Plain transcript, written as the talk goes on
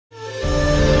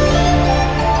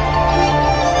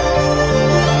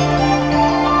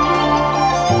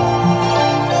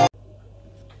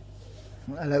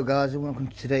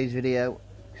to today's video.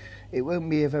 It won't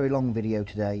be a very long video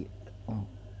today,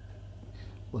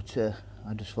 but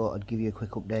I just thought I'd give you a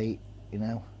quick update. You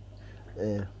know,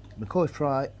 the koi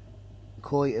fry,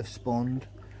 koi have spawned.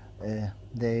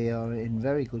 They are in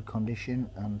very good condition,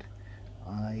 and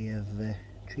I have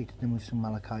treated them with some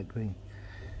malachite green.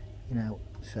 You know,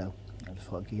 so I just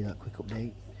thought I'd give you that quick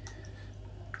update.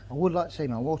 I would like to say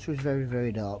my water is very,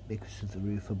 very dark because of the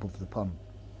roof above the pond.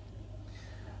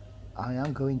 I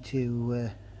am going to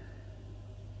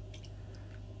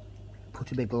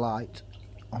put a big light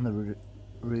on the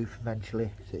roof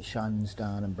eventually, so it shines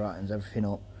down and brightens everything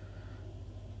up.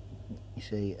 You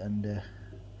see, and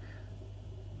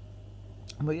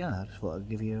but yeah, I just thought I'd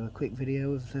give you a quick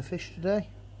video of the fish today.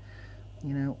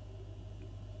 You know,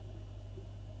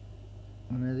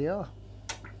 and there they are.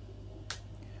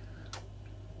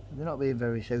 They're not being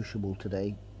very sociable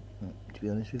today, to be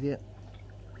honest with you.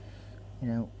 You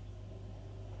know,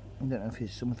 I don't know if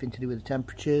it's something to do with the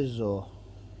temperatures or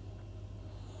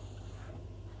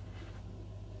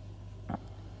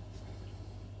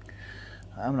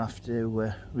I'm gonna have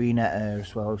to re-net her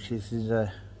as well. She's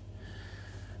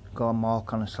got a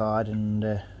mark on her side,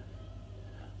 and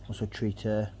also treat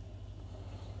her.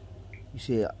 You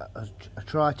see, I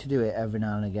try to do it every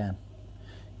now and again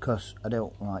because I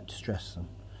don't like to stress them.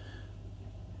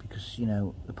 Because, you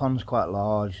know, the pond's quite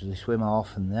large, they swim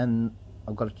off, and then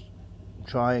I've got to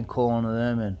try and corner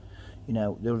them, and you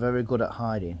know, they're very good at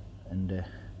hiding, and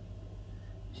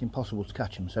it's impossible to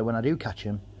catch them. So when I do catch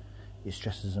them, it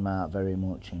stresses them out very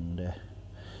much, and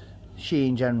she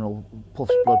in general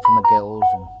puffs blood from her gills,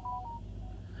 and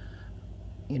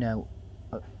you know,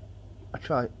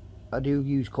 I do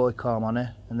use koi calm on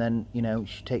her, and then, you know,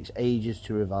 she takes ages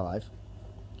to revive.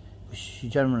 She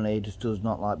generally just does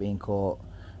not like being caught.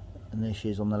 And there she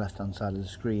is on the left hand side of the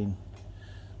screen,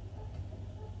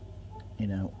 you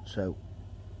know, so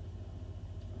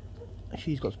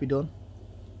she's got to be done,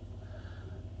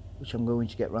 which I'm going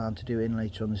to get round to doing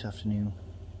later on this afternoon.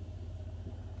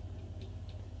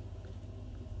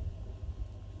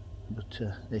 But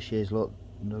there she is, look,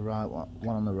 the right one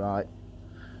on the right.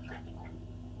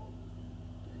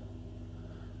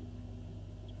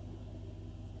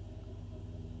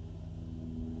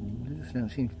 Don't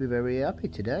seem to be very happy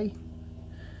today.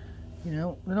 You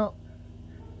know, they're not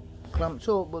clamped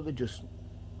up, but they're just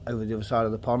over the other side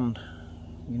of the pond,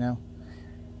 you know.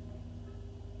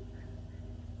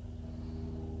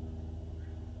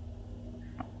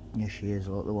 Yes, she is,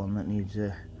 look, the one that needs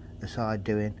a side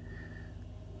doing.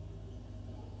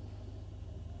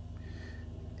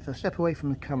 If I step away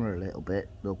from the camera a little bit,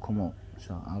 they'll come up,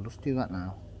 so I'll just do that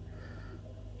now.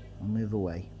 I'll move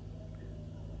away.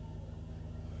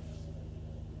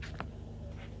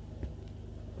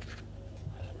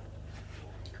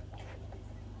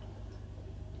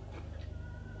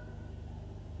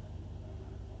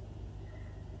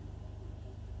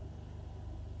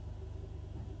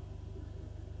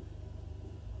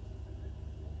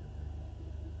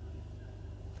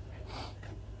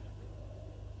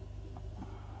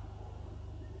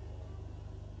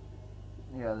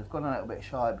 Yeah, they've gone a little bit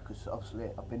shy because obviously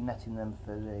I've been netting them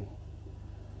for the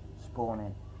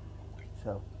spawning.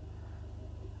 So,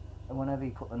 and whenever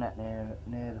you put the net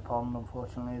near the pond,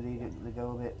 unfortunately they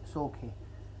go a bit sulky.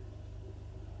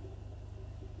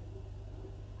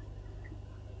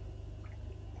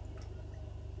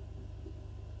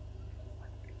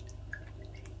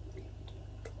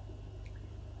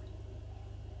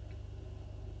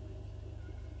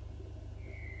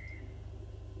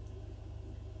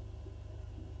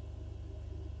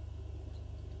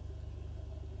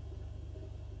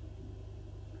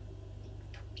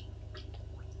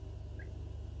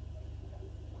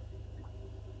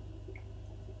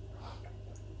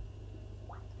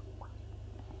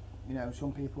 You know,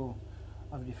 some people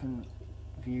have different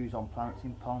views on plants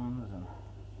in ponds, and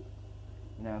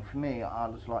you know, for me,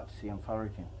 I just like to see them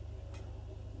foraging.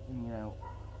 And, you know,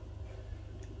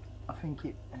 I think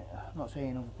I'm not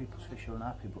saying other people's fish are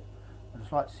unhappy, but I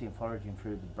just like to see them foraging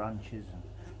through the branches.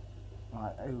 And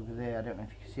like over there, I don't know if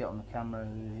you can see it on the camera,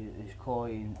 there's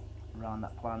koi around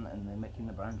that plant, and they're making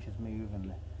the branches move,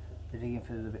 and they're digging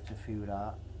for the bits of food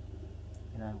out.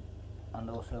 You know, and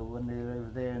also when they're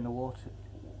over there in the water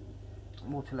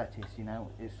lettuce, you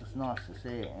know, it's just nice to see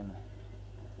it, and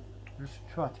I just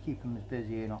try to keep them as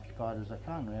busy and occupied as I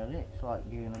can, really. It's like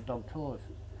giving them dog toys,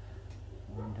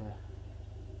 and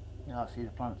you know, I see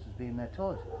the plants as being their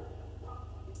toys.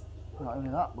 Not only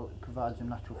that, but it provides them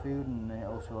natural food, and it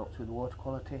also helps with the water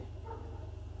quality.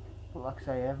 But like I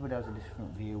say, everybody has a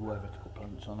different view whether to put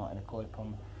plants or not in a koi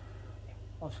pond.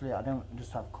 Obviously I don't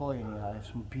just have koi in here, I have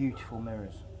some beautiful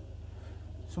mirrors.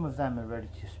 some of them are ready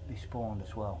to be spawned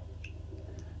as well.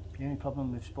 The only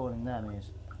problem with spawning them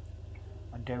is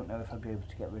I don't know if I'd be able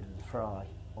to get rid of the fry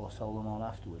or sell them on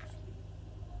afterwards.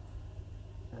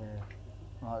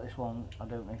 Like this one, I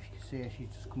don't know if you can see her,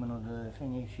 she's just coming under the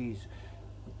thingy. She's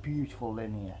a beautiful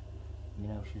linear, you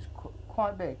know, she's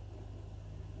quite big,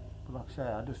 but like I say,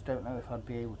 I just don't know if I'd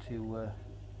be able to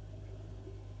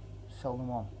sell them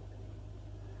on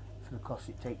for the cost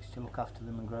it takes to look after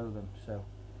them and grow them. So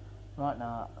right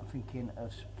now I'm thinking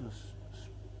of just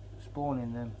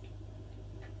spawning them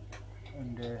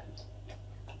and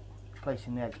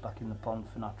placing the eggs back in the pond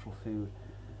for natural food.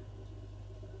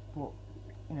 But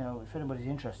you know, if anybody's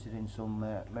interested in some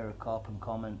mirror carp and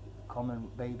common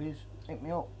babies, hit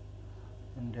me up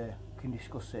and we can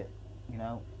discuss it. You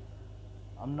know,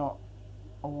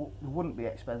 they wouldn't be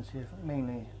expensive,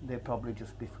 mainly they'd probably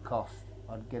just be for cost.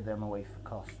 I'd give them away for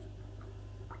cost.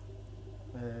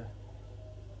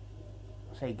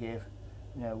 Say give,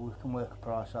 you know, we can work a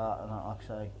price out, and like I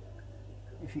say,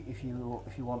 if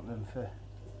you want them for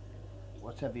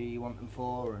whatever you want them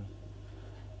for,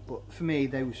 but for me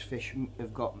those fish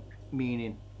have got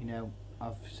meaning. You know,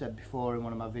 I've said before in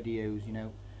one of my videos, you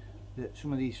know, that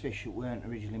some of these fish weren't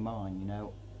originally mine. You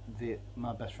know,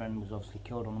 my best friend was obviously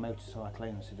killed on a motorcycle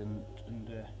incident,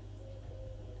 and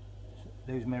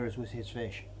those mirrors was his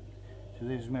fish. So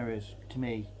those mirrors to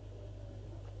me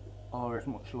are as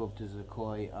much loved as a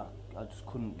koi. I just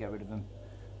couldn't get rid of them.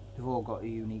 They've all got a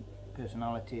unique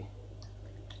personality,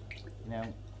 you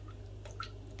know.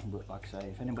 But like I say,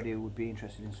 if anybody would be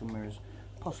interested in some mirrors,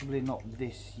 possibly not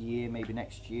this year, maybe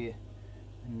next year,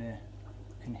 and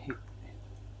can hit,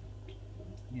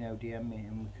 you know, DM me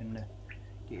and we can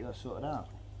get you that sorted out.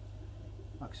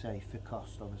 Like I say, for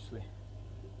cost obviously.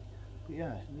 But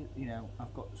yeah, you know,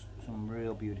 I've got some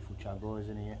real beautiful chagois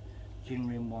in here,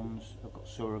 Jinrin ones, I've got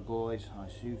Suragois,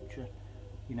 Isutra,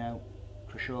 you know,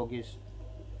 Khroshogis.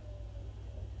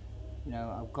 You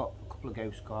know, I've got a couple of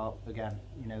ghost carp again.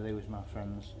 You know, they was my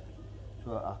friends,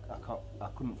 so I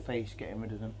couldn't face getting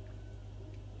rid of them.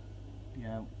 You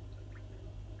know,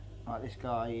 like this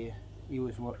guy here, he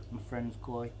was my friend's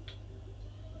koi.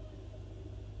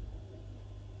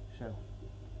 So,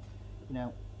 you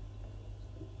know,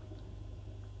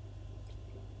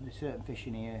 there's certain fish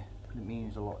in here that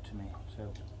means a lot to me.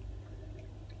 So,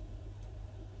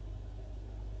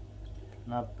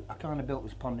 and I kind of built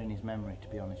this pond in his memory, to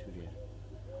be honest with you.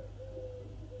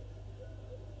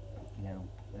 You know,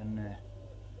 and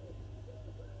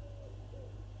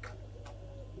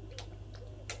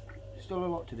still a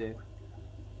lot to do,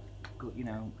 but you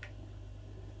know,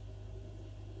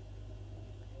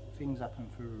 things happen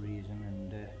for a reason,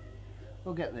 and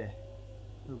we'll get there.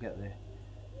 We'll get there.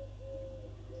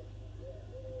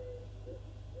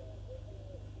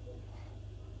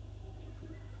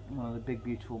 One of the big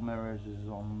beautiful mirrors is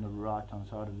on the right hand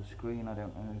side of the screen. I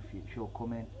don't know if she'll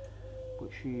come in, but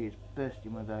she is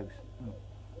bursting with eggs.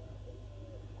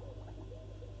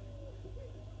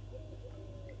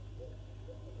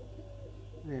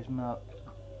 There's my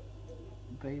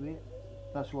baby.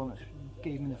 That's the one that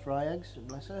gave me the fry eggs,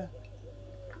 bless her.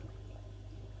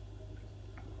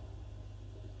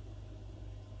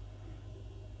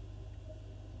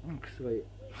 Sweet.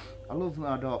 I love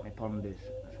how dark my pond is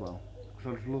as well.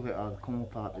 I just love it how they come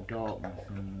up out the darkness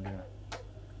and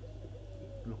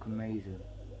look amazing.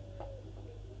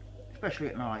 Especially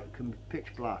at night, it can be pitch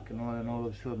black, and then all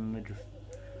of a sudden they just,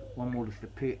 one will just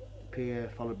appear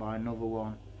followed by another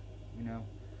one, you know.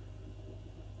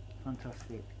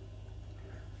 Fantastic.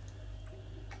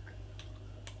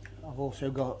 I've also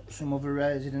got some other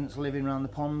residents living around the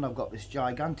pond. I've got this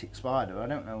gigantic spider. I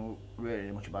don't know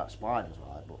really much about spiders,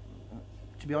 right, but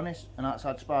to be honest, an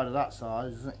outside spider that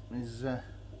size is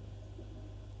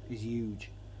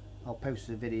huge. I'll post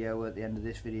a video at the end of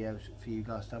this video for you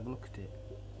guys to have a look at it,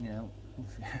 you know.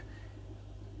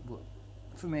 But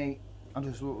for me, I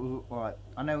just look like,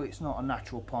 I know it's not a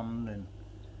natural pond,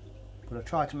 but I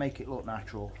try to make it look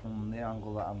natural from the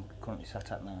angle that I'm currently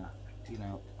sat at now. You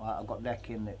know, like I've got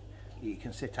decking that you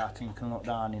can sit at and you can look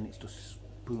down, and it's just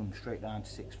boom straight down to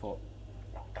 6 foot.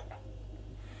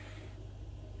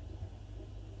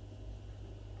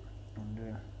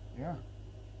 And yeah,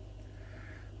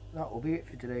 that will be it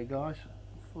for today, guys.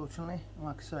 Unfortunately,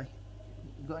 like I say, if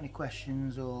you've got any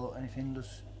questions or anything,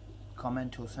 just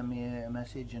comment or send me a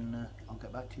message and I'll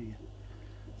get back to you.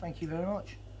 Thank you very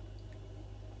much.